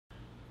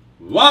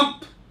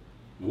Womp!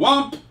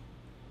 Womp!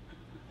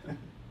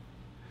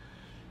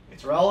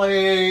 It's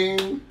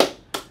rolling.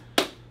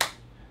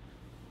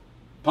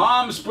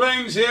 Palm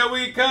Springs, here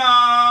we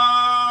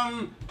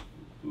come!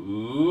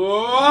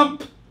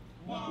 Womp!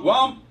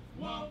 Womp!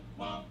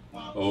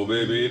 Oh,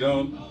 baby,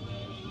 don't.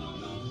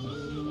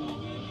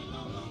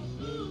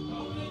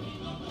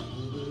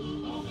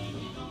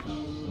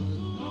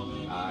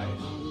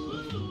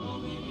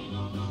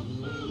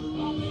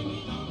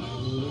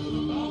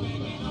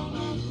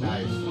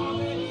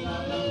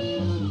 Nice.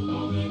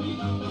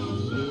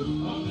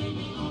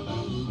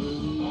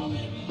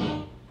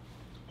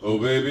 Oh,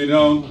 baby,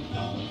 don't.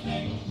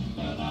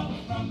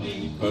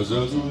 'Cause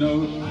doesn't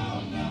know.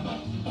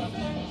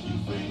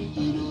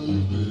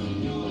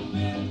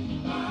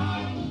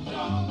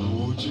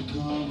 Won't you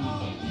come?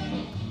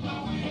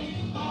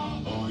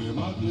 Oh, you're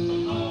my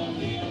baby.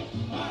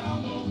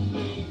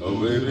 Oh,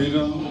 baby,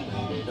 don't.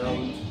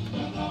 Don't.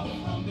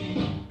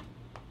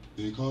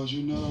 Because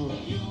you know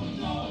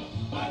and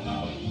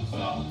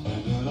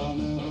that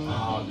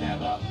I'll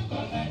never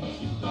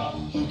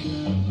you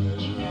can't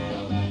measure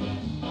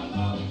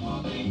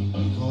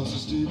because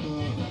it's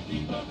deeper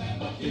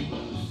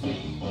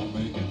or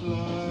make it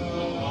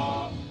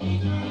last.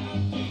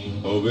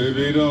 Oh,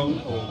 baby,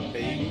 don't. Oh,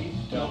 baby,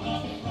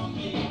 don't.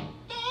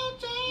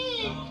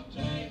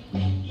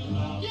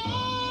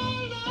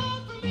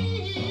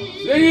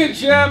 Sing it,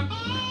 Shep.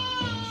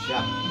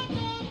 Shep.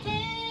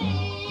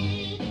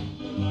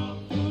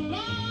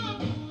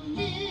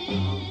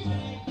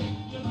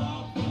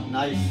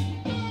 Nice.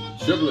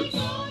 Triplets.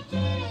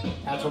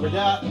 That's what we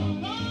got.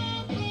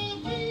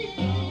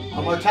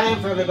 One more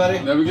time for everybody.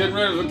 Now we're getting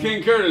ready for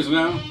King Curtis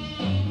now.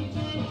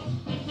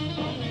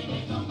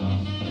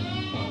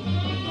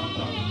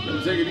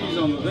 Better take it easy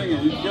on the thing,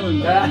 and you're killing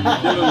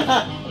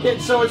Getting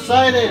so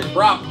excited. the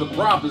prop. The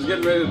prop is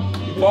getting ready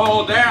to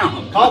fall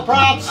down. Call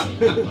props.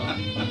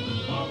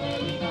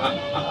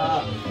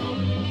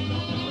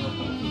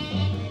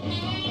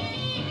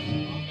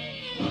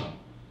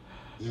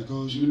 There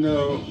goes You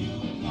know,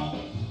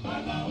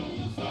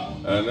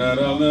 and that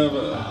I'll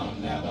never.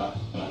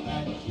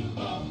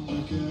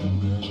 you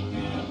can't measure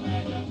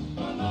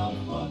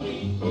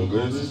Oh,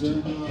 baby,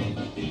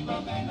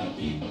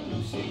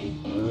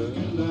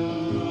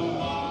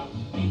 don't.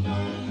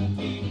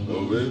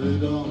 Oh, baby,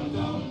 don't.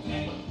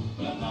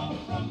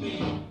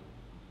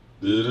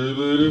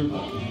 Do-do-do-do.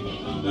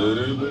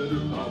 Do-do-do-do.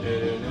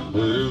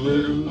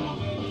 Do-do-do-do.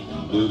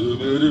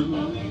 Do-do-do-do.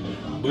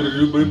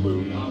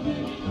 Do-do-do-boom.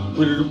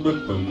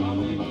 Do-do-do-boom.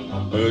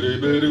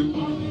 Ba-do-ba-do.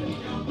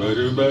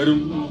 Ba-do-ba-do.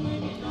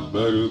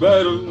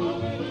 Ba-do-ba-do.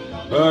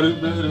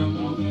 Ba-do-ba-do.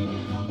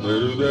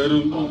 Ba-do-ba-do.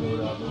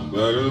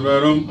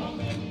 Ba-do-ba-do.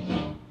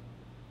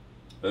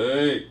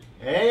 Hey,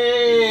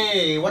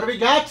 Hey, what do we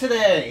got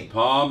today?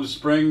 Palm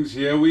Springs,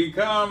 here we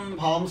come.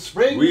 Palm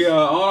Springs. We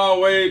are on our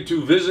way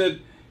to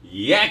visit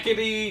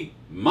Yakety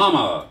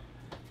Mama,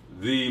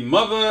 the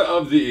mother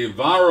of the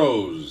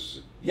Ivaros.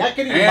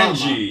 Yakety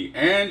Angie.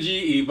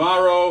 Angie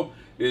Ivaro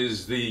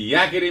is the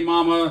Yakety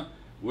Mama.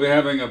 We're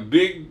having a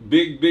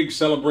big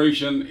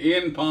celebration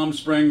in Palm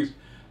Springs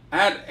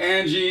at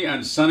Angie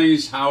and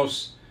Sonny's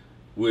house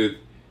with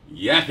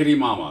Yakety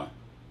Mama.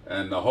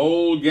 And the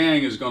whole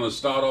gang is going to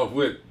start off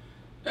with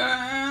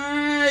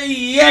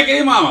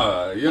Yakety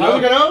Mama. You know? How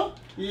we go?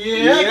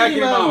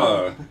 Yakety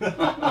Mama.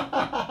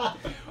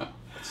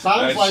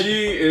 Sounds And like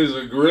she is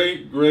a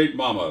great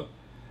mama.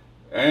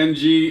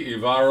 Angie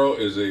Ivaro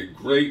is a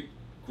great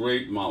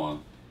mama.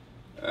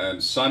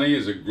 And Sonny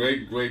is a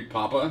great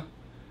papa.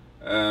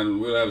 And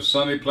we'll have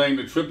Sonny playing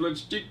the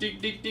triplets. Dick,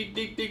 dick, dick, dick,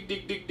 dick, dick,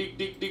 dick, dick, dick,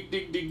 dick, dick,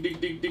 dick, dick,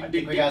 dick, dick, dick, I dick,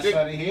 think we got dick.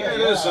 Sonny here. Yeah,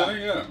 it is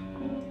Sonny, yeah.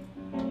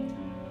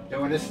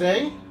 doing this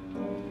thing.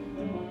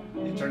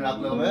 You turn it up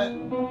a little bit.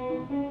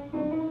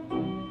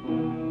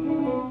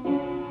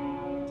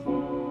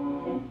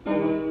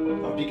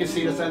 Hope you can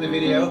see this on the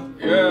video.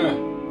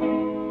 Yeah.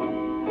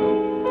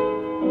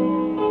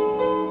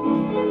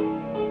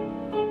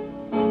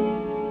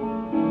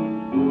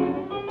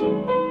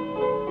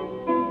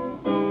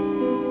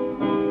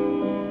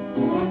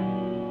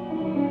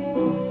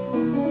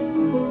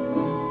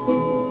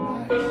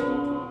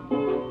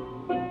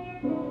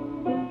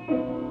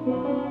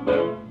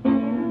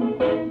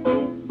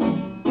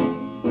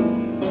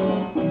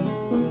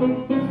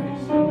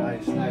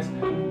 Nice.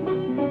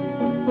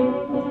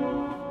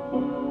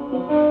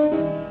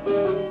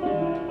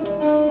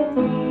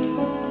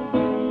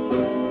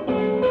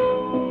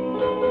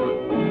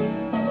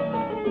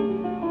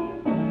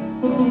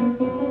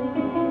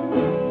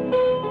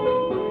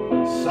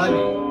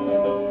 Sonny.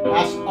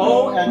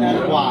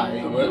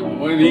 S-O-N-N-Y.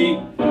 When he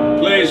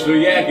plays for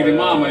Yakety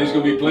Mama, he's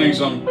going to be playing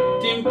some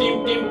dim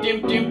dim dim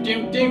dim dim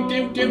dim dim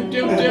dim dim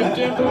dim dim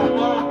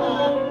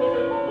dim.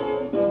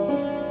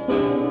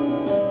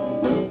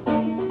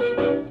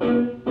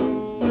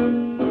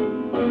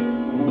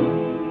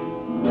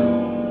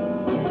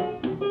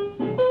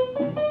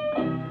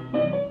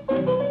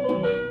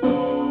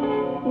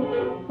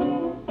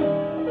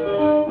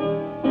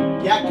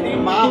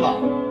 Yakety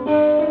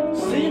Mama.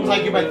 Seems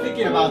like you've been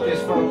thinking about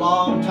this for a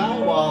long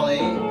time, Wally,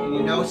 and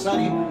you know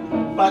Sonny,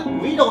 but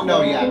we don't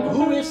know yet.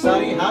 Who is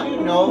Sonny? How do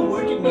you know?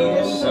 Where'd you meet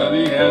him?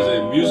 Sonny has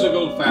a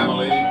musical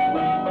family.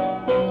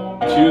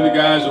 Two of the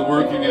guys are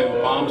working in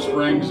Palm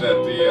Springs at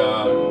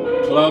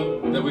the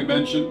club that we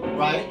mentioned.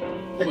 Right?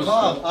 The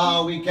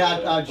club. We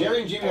got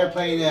Jerry and Jimmy are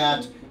playing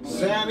at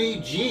Sammy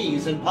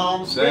G's in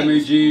Palm Springs.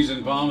 Sammy G's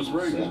in Palm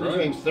Springs, Sammy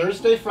right? G's,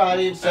 Thursday,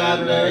 Friday, and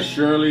Saturday. And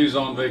Shirley's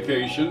on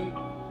vacation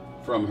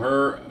from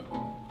her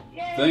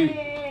thing.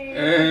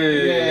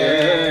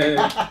 Hey,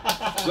 hey.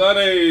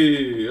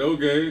 Sonny,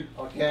 okay.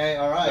 Okay,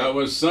 all right. That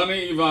was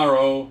Sonny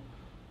Ivaro,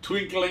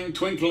 twinkling,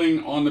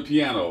 twinkling on the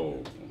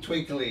piano.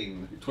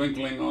 Twinkling.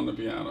 Twinkling on the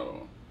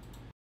piano.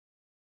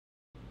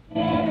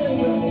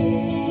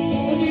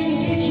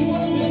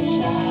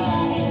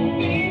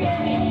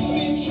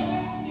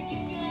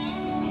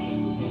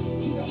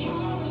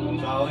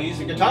 So he's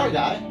a guitar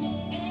guy.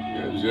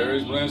 Yeah,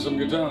 Jerry's playing some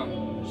guitar.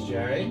 There's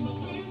Jerry.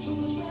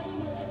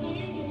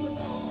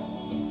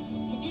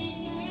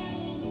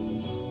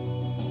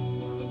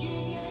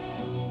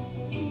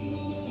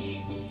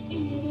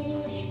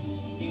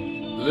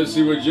 Let's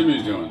see what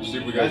Jimmy's doing. See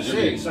if we got Let's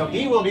Jimmy. see. So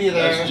he will be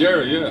there. That's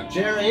Jerry, yeah.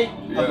 Jerry,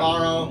 Yeah.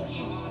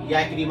 Ivaro,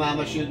 Yakety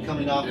Mama shoot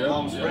coming up Yeah,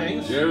 Palm yeah.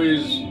 Springs.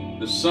 Jerry's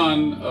the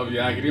son of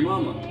Yakety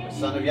Mama.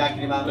 Son of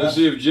Yakety Mama. Let's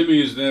see if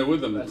Jimmy is there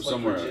with them Let's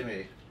somewhere. look for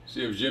Jimmy.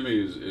 See if Jimmy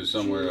is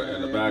somewhere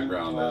in the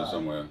background there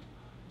somewhere.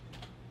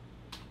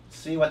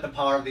 See what the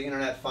power of the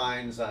internet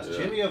finds us. Yeah.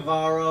 Jimmy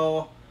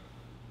Ivaro,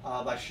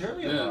 by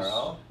Shirley Yes.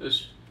 Ivaro.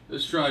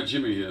 Let's try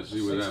Jimmy here.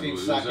 See what 16 happens.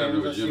 What's happening seconds.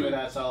 with Let's see what Jimmy?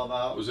 that's all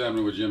about. What's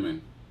happening with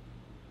Jimmy?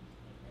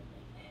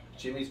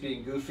 Jimmy's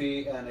being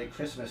goofy and a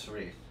Christmas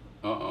wreath.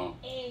 Uh-oh.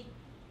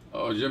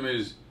 Oh,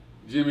 Jimmy's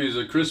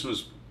a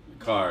Christmas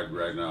card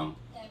right now.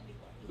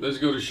 Let's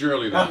go to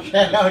Shirley then. Okay,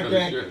 Let's go to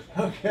okay, Shirley.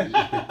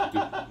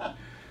 okay.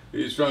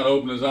 He's trying to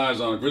open his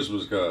eyes on a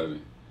Christmas card.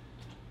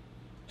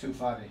 Too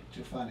funny,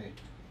 too funny.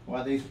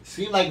 Well, they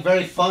seem like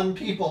very fun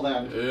people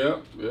then.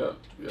 Yeah.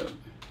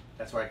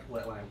 That's where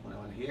when I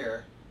went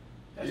here,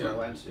 that's Yeah, where I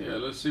went to. yeah.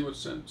 Let's see what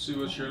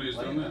Shirley's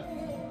doing there.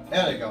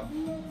 There they go.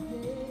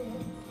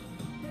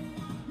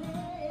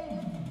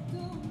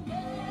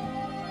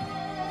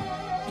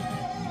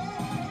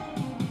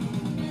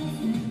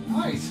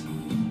 Nice.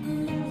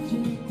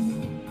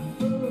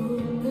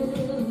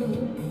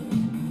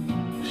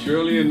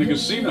 Shirley in the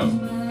casino.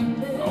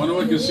 I wonder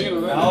what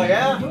casino that is. Oh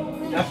yeah,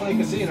 definitely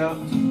casino.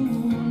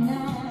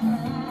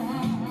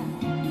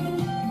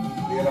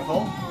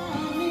 Beautiful.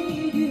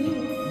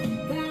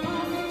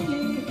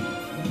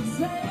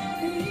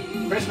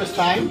 Christmas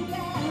time.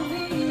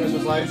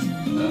 Christmas lights.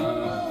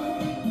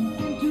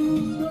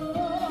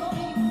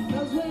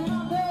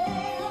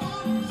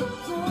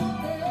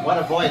 What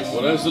a voice.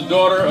 Well, that's the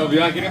daughter of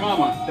Yakety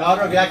Mama.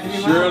 Daughter of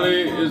Yakety Mama.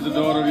 Shirley is the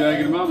daughter of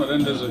Yakety Mama.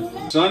 Then there's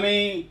a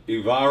Sonny,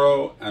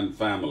 Ivaro, and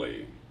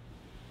family.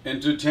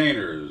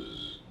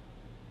 Entertainers.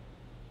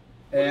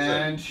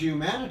 And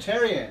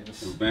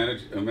humanitarians.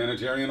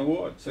 Humanitarian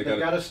award. So they've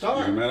got a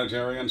star.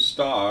 Humanitarian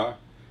star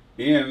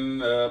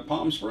in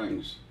Palm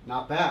Springs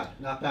Not bad,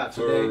 not bad.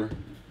 So for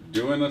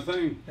doing a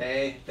thing.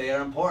 they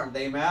are important.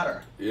 They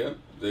matter. Yep,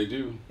 they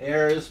do.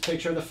 Here's a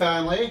picture of the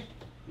family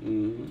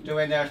Mm-hmm.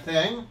 doing their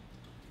thing.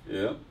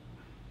 Yep,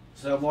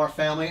 So more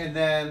family, and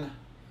then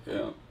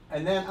yep,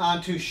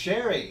 on to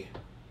Sherry.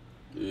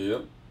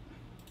 yep.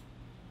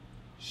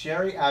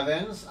 Sherry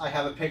Evans. I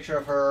have a picture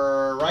of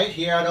her right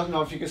here. I don't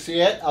know if you can see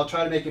it. I'll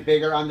try to make it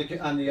bigger on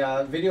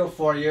the video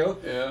for you.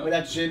 Yeah. But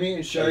that's Jimmy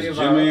and Sherry That's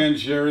Ivaro. Jimmy and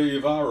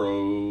Sherry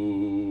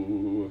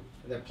Ivaro.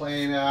 They're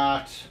playing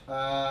at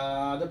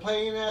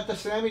the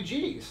Sammy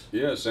G's.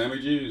 Yeah, Sammy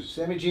G's.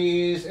 Sammy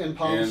G's in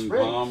Palm in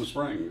Springs. Palm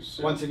Springs.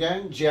 Yeah. Once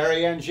again,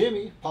 Jerry and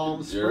Jimmy,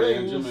 Palm Jerry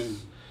Springs. and Jimmy.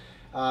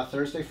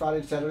 Thursday, Friday,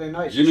 and Saturday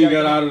night. Jimmy Check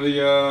got it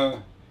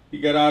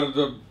out of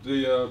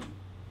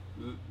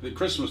the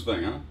Christmas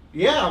thing, huh?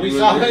 Yeah, we He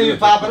saw was- him. He's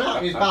popping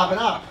up. He's popping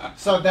up.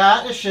 So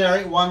that is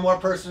Sherry. One more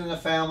person in the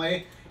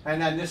family. And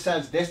then this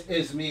says, "This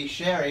is me,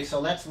 Sherry." So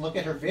let's look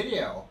at her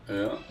video.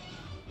 Yeah.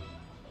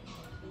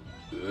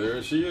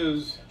 There she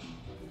is.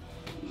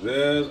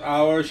 There's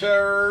our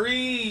Sherry.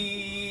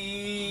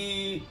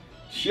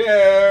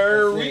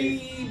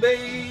 Sherry,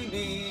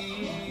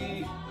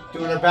 baby.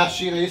 Doing her best,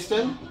 Sheila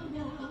Easton.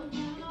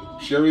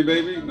 Sherry,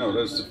 baby? No,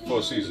 that's the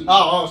Four Seasons.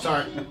 Oh,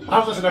 sorry. I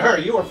was listening to her.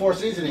 You were Four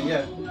Seasoning,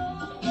 yeah.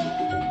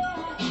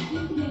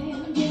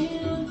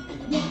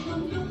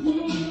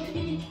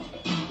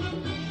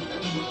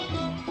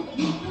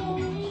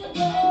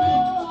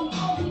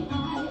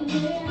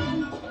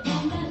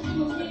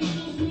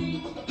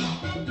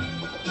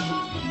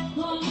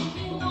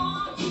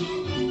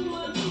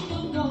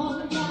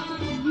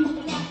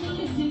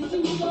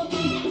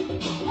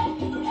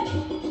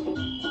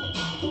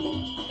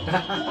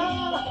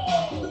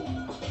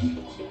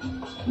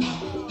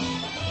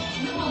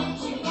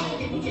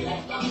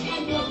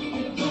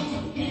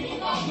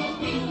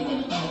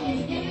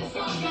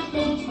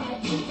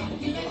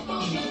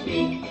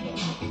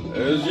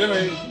 There's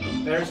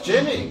Jimmy. There's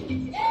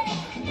Jimmy.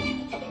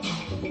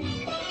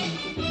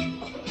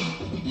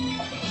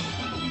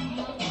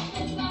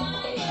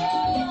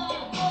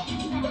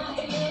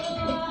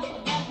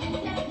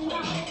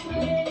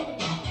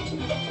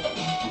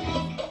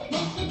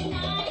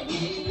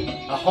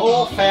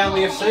 whole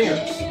family of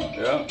singers.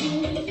 Yeah.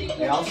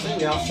 They all sing,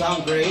 they all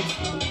sound great.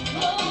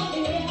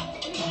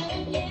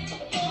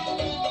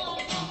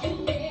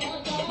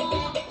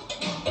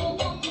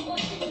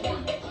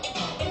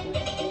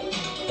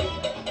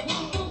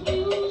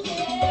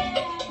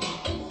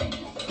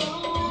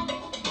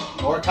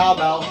 Or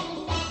cowbell.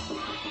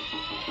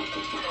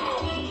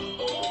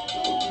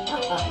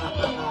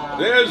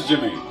 There's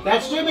Jimmy.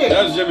 That's Jimmy.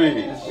 That's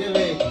Jimmy. That's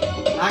Jimmy.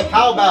 And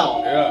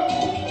cowbell.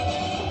 Yeah.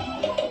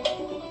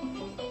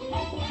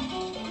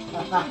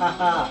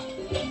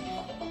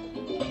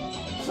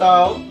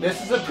 So,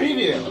 this is a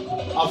preview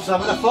of some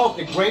of the folk,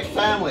 the great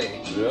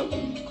family, Yep.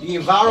 the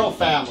Ivaro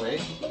family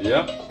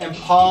Yep. in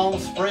Palm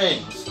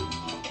Springs.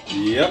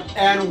 Yep.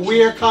 And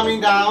we're coming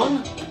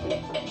down.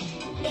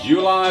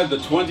 July the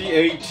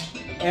 28th,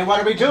 And what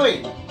are we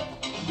doing?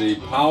 the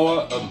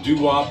Power of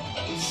Doo-Wop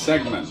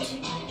segment.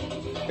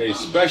 A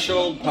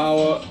special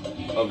Power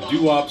of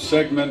Doo-Wop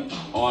segment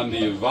on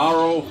the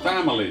Ivaro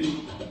family.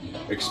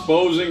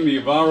 Exposing the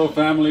Ivaro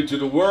family to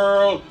the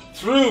world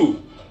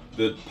through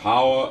the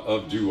Power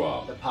of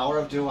Doo-Wop. The Power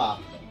of Doo-Wop.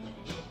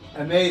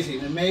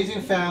 Amazing,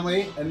 amazing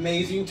family,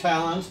 amazing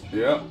talent.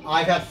 Yep.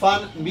 I've had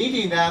fun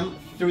meeting them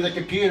through the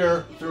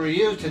computer, through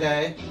you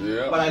today.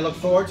 Yep. But I look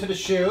forward to the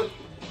shoot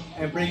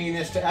and bringing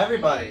this to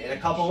everybody in a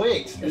couple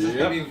weeks. This is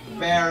going to be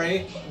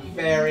very,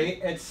 very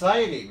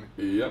exciting.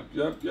 Yep.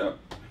 Yep. Yep.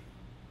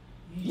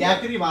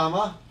 Yakety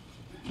Mama,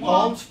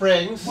 Palm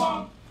Springs,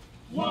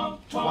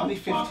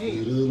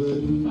 2015.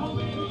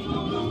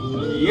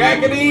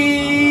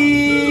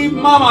 Yakety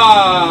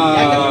Mama!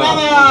 Yakety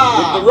Mama!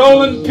 With the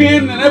rolling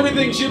pin and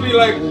everything should be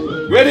like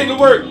ready to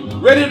work,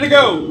 ready to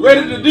go,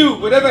 ready to do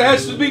whatever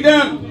has to be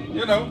done,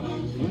 you know.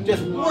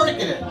 Just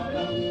working it.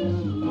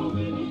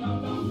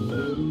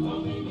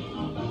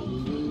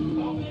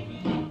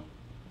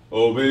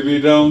 Oh baby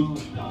don't,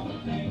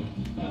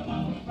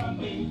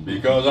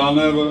 because I'll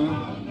never,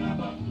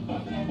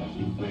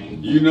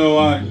 you know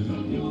I,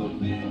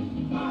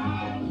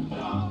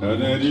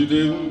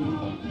 da-da-dee-doo,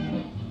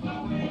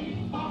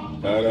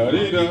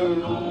 da-da-dee-da.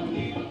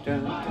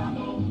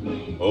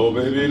 Oh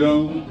baby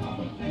don't,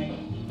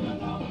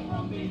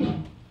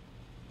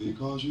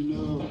 Because you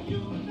know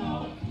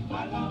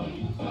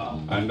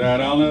and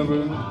that I'll never,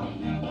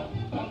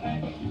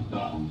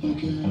 you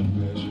can't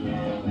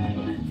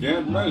measure. you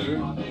can't measure.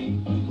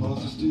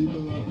 Because it's deeper.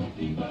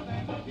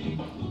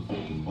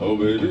 Oh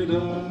baby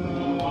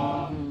don't,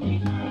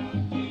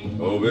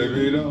 oh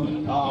baby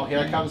don't. Oh, here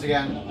it comes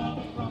again.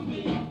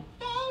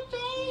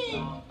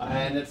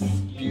 And it's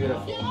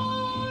beautiful.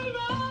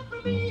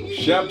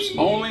 Shep's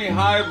only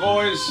high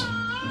voice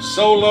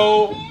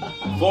solo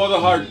for the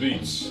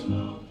heartbeats.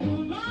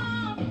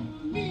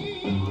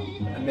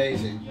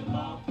 Amazing.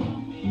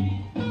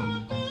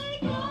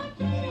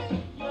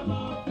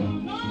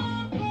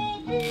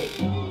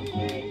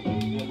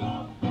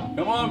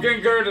 Come on,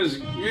 King Curtis,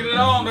 get it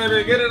on,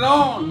 baby, get it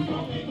on.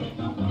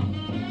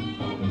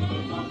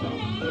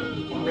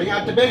 Bring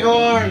out the big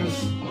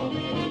horns.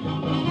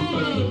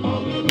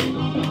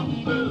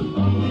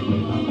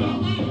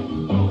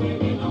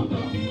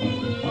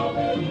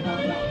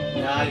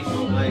 Nice,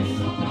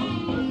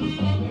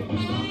 nice.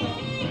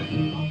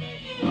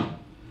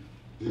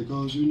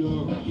 Because you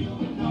know that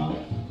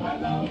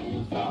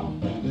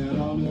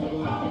I'll never,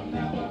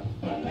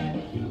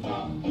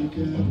 you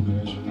can't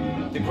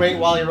measure. The great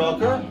Wally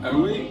Roker.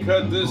 And we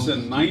cut this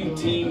in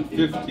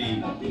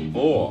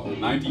 1954.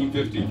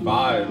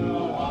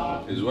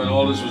 1955 is when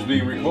all this was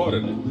being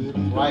recorded.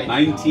 Right.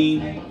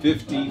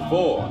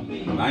 1954.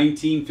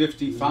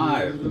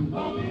 1955.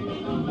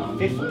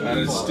 54. And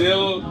it's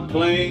still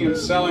playing and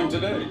selling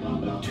today.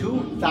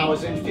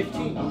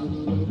 2015.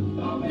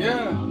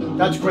 Yeah,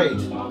 That's great.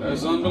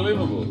 that's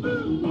unbelievable.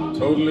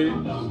 Totally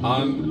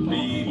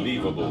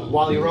unbelievable.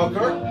 Wally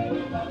Roker,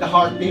 the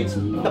heartbeats,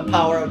 the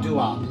power of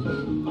doo-wop.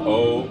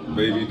 Oh,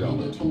 baby,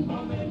 don't.